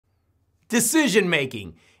Decision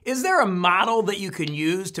making. Is there a model that you can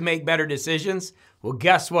use to make better decisions? Well,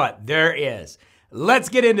 guess what? There is. Let's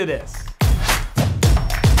get into this.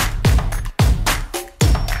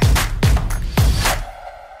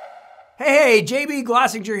 Hey, JB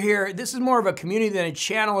Glossinger here. This is more of a community than a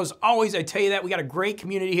channel. As always, I tell you that. We got a great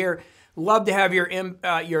community here. Love to have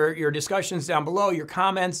your discussions down below, your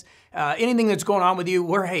comments, anything that's going on with you.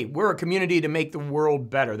 We're a community to make the world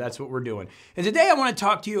better. That's what we're doing. And today I want to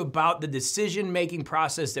talk to you about the decision-making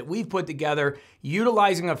process that we've put together,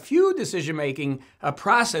 utilizing a few decision-making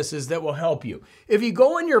processes that will help you. If you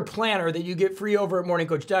go in your planner that you get free over at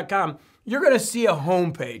MorningCoach.com, you're going to see a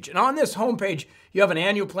homepage. And on this homepage, you have an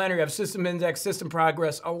annual planner, you have system index, system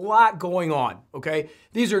progress, a lot going on, okay?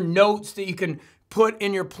 These are notes that you can put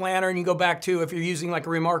in your planner and you go back to if you're using like a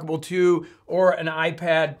Remarkable 2 or an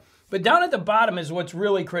iPad. But down at the bottom is what's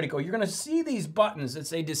really critical. You're going to see these buttons that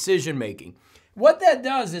say decision making. What that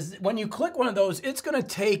does is when you click one of those, it's going to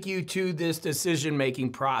take you to this decision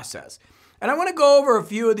making process. And I want to go over a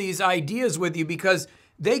few of these ideas with you because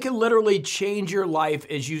they can literally change your life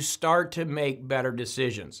as you start to make better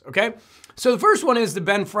decisions, okay? So the first one is the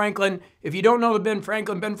Ben Franklin. If you don't know the Ben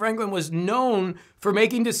Franklin was known for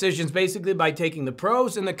making decisions basically by taking the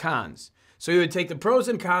pros and the cons. So he would take the pros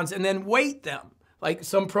and cons and then weight them. Like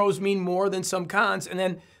some pros mean more than some cons. And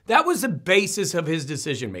then that was the basis of his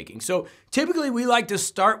decision making. So typically we like to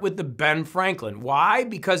start with the Ben Franklin. Why?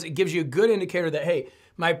 Because it gives you a good indicator that, hey,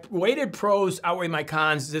 my weighted pros outweigh my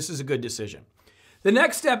cons. This is a good decision. The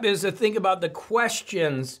next step is to think about the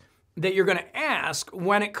questions that you're going to ask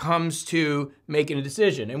when it comes to making a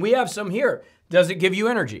decision. And we have some here. Does it give you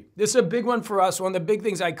energy? This is a big one for us. One of the big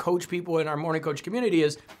things I coach people in our Morning Coach community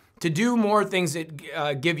is to do more things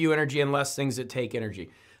that give you energy and less things that take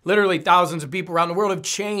energy. Literally thousands of people around the world have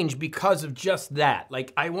changed because of just that.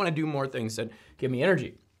 Like, I want to do more things that give me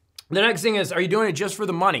energy. The next thing is, are you doing it just for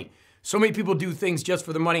the money? So many people do things just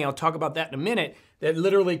for the money. I'll talk about that in a minute. That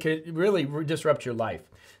literally could really disrupt your life.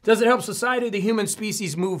 Does it help society, the human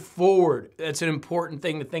species, move forward? That's an important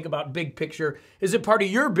thing to think about, big picture. Is it part of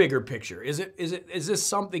your bigger picture? Is this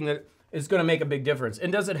something that is going to make a big difference?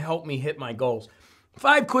 And does it help me hit my goals?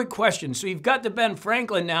 5 quick questions. So you've got the Ben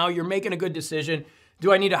Franklin now. You're making a good decision.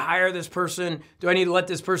 Do I need to hire this person? Do I need to let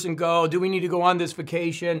this person go? Do we need to go on this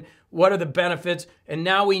vacation? What are the benefits? And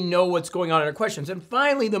now we know what's going on in our questions. And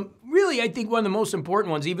finally, I think one of the most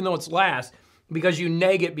important ones, even though it's last, because you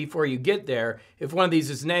neg it before you get there. If one of these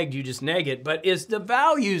is negged, you just neg it. But is the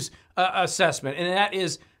values assessment. And that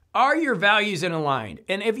is, are your values in aligned?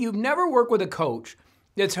 And if you've never worked with a coach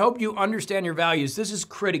that's helped you understand your values, this is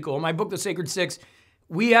critical. In my book, The Sacred Six,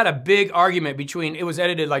 we had a big argument between, it was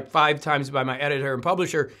edited like 5 times by my editor and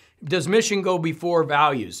publisher, does mission go before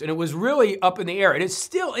values? And it was really up in the air. And it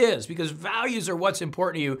still is, because values are what's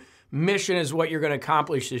important to you. Mission is what you're going to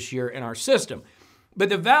accomplish this year in our system. But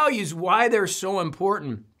the values, why they're so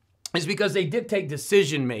important, is because they dictate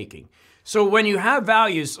decision making. So when you have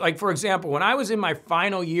values, like for example, when I was in my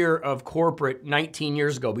final year of corporate 19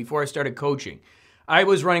 years ago, before I started coaching, I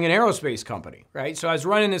was running an aerospace company, right? So I was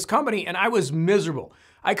running this company and I was miserable.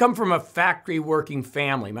 I come from a factory working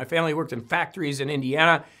family. My family worked in factories in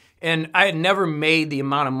Indiana, and I had never made the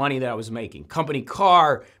amount of money that I was making. Company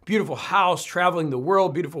car, beautiful house, traveling the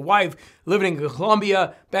world, beautiful wife, living in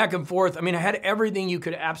Colombia, back and forth. I mean, I had everything you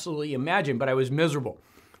could absolutely imagine, but I was miserable.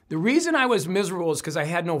 The reason I was miserable is because I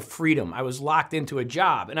had no freedom. I was locked into a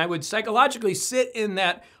job, and I would psychologically sit in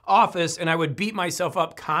that office and I would beat myself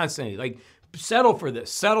up constantly, like, settle for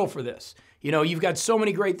this, settle for this. You know, you've got so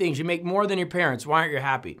many great things. You make more than your parents. Why aren't you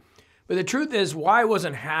happy? But the truth is, why I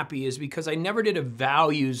wasn't happy is because I never did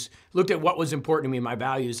looked at what was important to me, my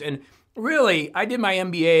values. And really, I did my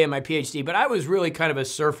MBA and my PhD, but I was really kind of a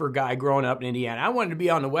surfer guy growing up in Indiana. I wanted to be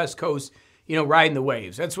on the West Coast, you know, riding the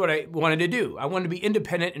waves. That's what I wanted to do. I wanted to be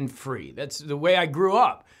independent and free. That's the way I grew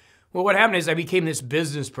up. Well, what happened is I became this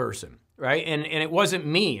business person, right? And it wasn't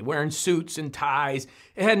me wearing suits and ties.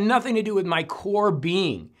 It had nothing to do with my core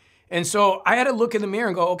being. And so I had to look in the mirror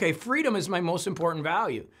and go, okay, freedom is my most important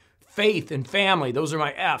value. Faith and family, those are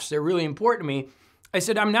my F's. They're really important to me. I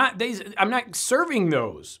said, I'm not serving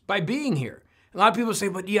those by being here. A lot of people say,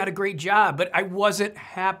 but you had a great job. But I wasn't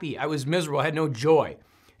happy. I was miserable. I had no joy.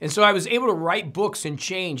 And so I was able to write books and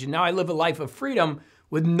change. And now I live a life of freedom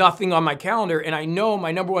with nothing on my calendar. And I know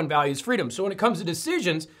my number one value is freedom. So when it comes to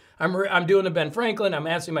decisions, I'm doing the Ben Franklin. I'm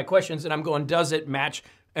asking my questions and I'm going, does it match?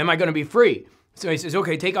 Am I going to be free? So he says,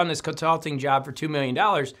 okay, take on this consulting job for $2 million,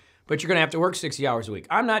 but you're going to have to work 60 hours a week.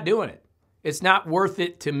 I'm not doing it. It's not worth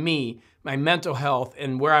it to me, my mental health,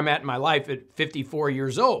 and where I'm at in my life at 54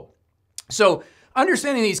 years old. So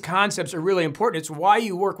understanding these concepts are really important. It's why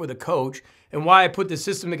you work with a coach and why I put this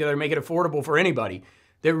system together to make it affordable for anybody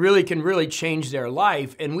that really can change their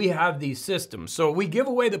life. And we have these systems. So we give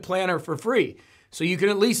away the planner for free. So you can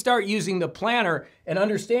at least start using the planner and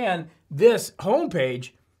understand this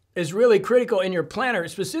homepage is really critical in your planner,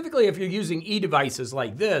 specifically if you're using e-devices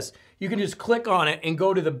like this. You can just click on it and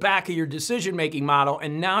go to the back of your decision-making model,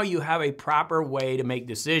 and now you have a proper way to make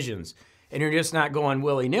decisions, and you're just not going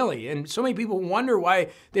willy-nilly. And so many people wonder why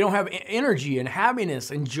they don't have energy and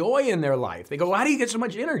happiness and joy in their life. They go, how do you get so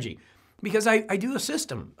much energy? Because I do a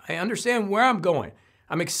system. I understand where I'm going.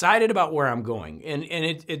 I'm excited about where I'm going, and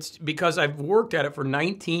it's because I've worked at it for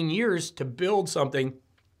 19 years to build something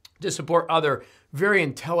to support other very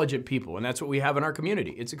intelligent people, and that's what we have in our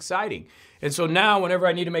community. It's exciting. And so now whenever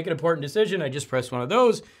I need to make an important decision, I just press one of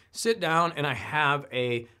those, sit down, and I have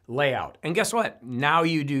a layout. And guess what? Now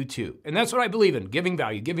you do too. And that's what I believe in, giving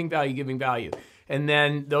value, giving value, giving value. And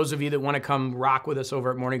then those of you that want to come rock with us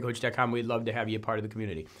over at morningcoach.com, we'd love to have you a part of the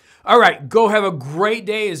community. All right, go have a great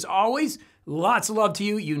day as always. Lots of love to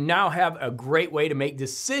you. You now have a great way to make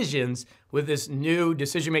decisions with this new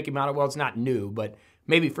decision-making model. Well, it's not new, but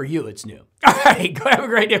maybe for you it's new. All right, go have a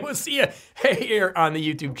great day. We'll see you here on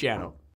the YouTube channel.